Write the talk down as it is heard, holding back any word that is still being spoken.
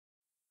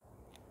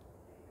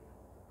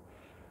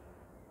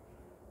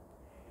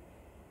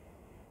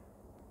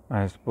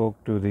I spoke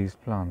to these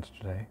plants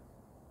today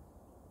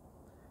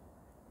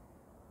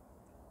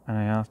and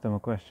I asked them a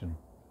question.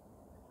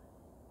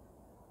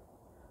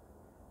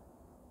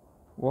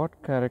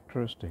 What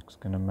characteristics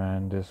can a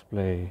man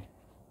display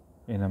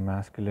in a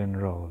masculine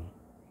role?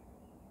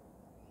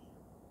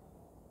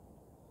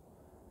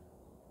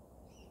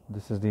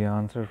 This is the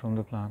answer from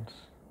the plants.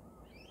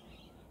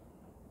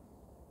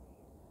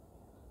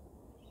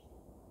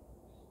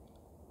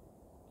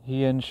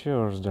 He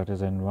ensures that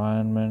his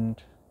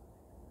environment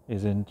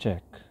is in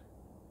check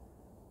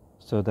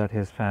so that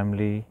his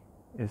family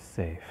is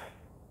safe.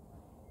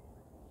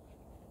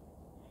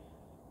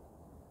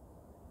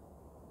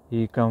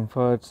 He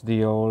comforts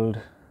the old,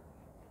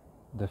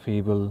 the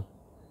feeble,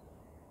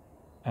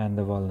 and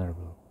the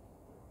vulnerable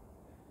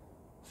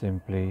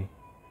simply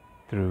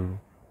through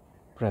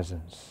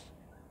presence.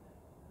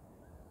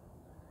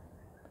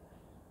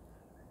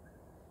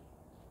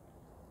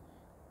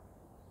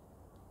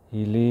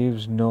 He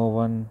leaves no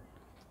one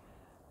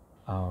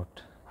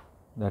out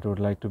that would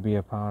like to be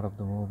a part of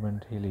the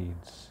movement he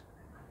leads.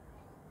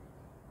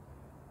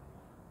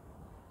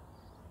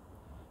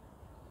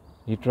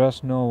 He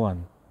trusts no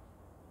one,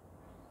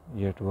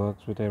 yet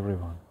works with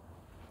everyone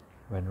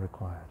when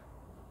required.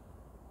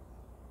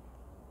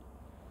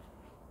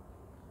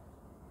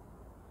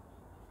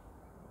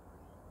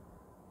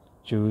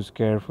 Choose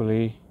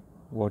carefully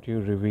what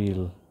you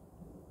reveal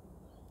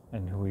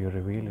and who you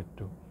reveal it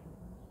to.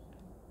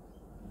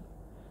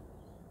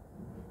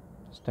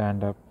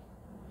 Stand up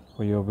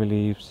for your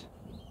beliefs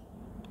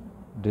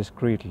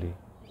discreetly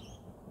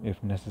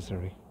if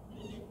necessary.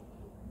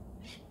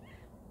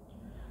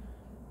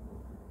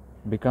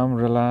 Become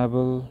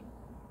reliable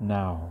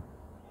now.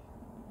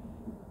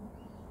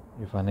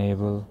 If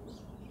unable,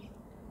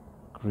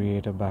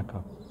 create a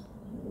backup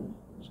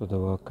so the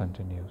work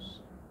continues.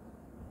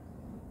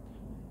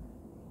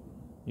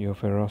 Your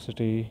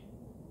ferocity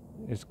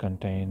is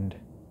contained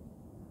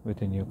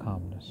within your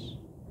calmness.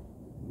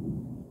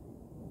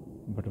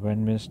 But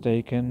when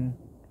mistaken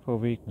for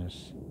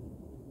weakness,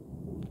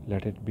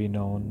 let it be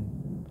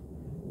known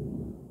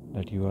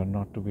that you are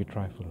not to be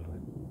trifled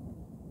with.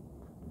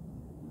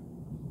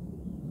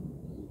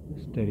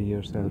 Steady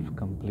yourself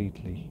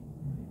completely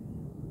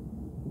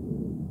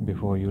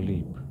before you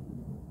leap.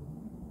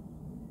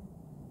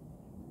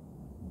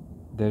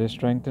 There is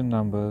strength in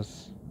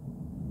numbers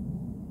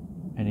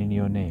and in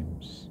your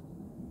names.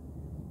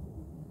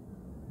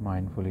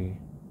 Mindfully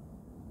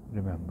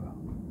remember.